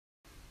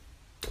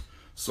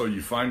So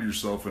you find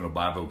yourself in a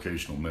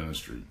bivocational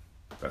ministry.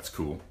 That's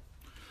cool.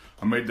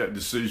 I made that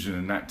decision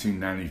in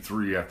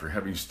 1993 after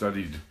having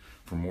studied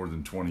for more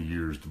than 20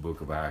 years the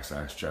book of Acts,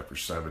 Acts chapter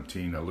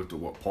 17. I looked at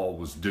what Paul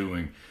was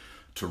doing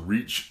to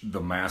reach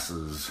the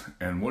masses,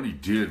 and what he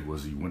did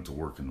was he went to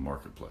work in the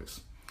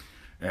marketplace.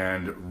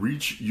 And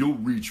you'll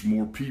reach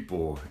more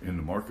people in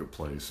the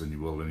marketplace than you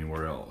will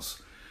anywhere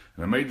else.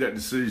 And I made that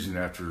decision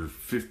after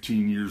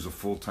 15 years of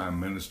full-time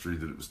ministry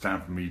that it was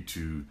time for me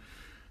to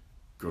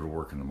go to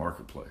work in the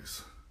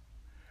marketplace.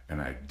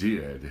 And I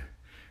did.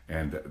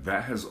 And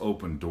that has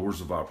opened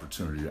doors of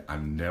opportunity that I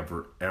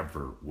never,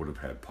 ever would have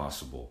had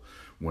possible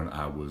when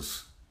I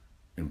was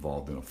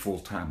involved in a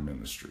full-time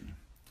ministry.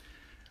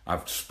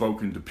 I've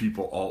spoken to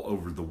people all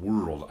over the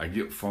world. I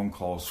get phone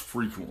calls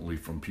frequently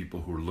from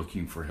people who are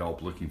looking for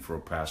help, looking for a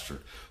pastor,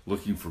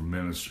 looking for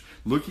ministry,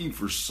 looking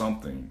for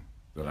something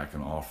that I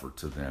can offer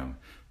to them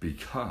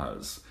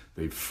because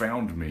they've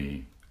found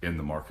me in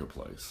the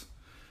marketplace.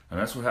 And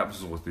that's what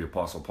happens with the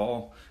Apostle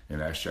Paul in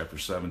Acts chapter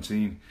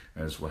 17,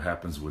 and it's what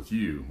happens with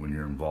you when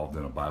you're involved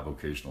in a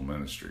bivocational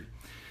ministry.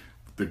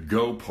 The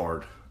go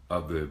part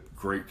of the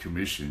Great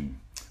Commission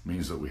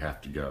means that we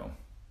have to go.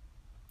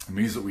 It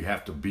means that we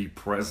have to be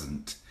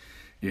present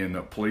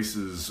in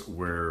places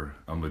where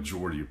a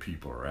majority of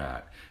people are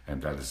at,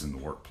 and that is in the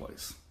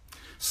workplace.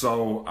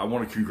 So I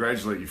want to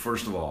congratulate you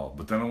first of all,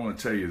 but then I want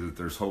to tell you that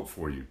there's hope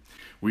for you.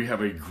 We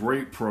have a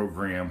great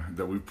program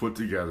that we've put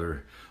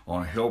together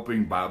on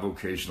helping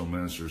bivocational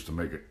ministers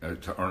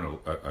to earn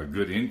a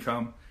good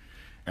income,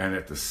 and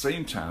at the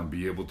same time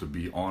be able to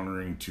be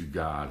honoring to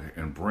God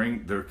and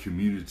bring their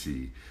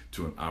community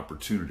to an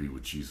opportunity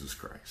with Jesus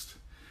Christ.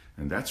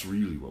 And that's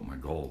really what my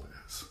goal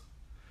is.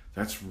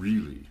 That's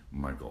really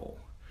my goal,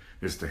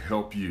 is to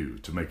help you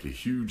to make a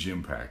huge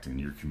impact in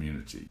your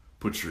community.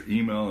 Put your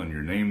email and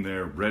your name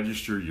there,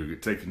 register, you'll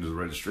get taken to the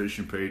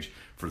registration page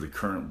for the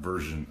current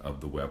version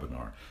of the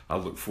webinar. I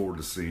look forward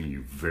to seeing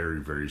you very,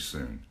 very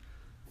soon.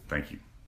 Thank you.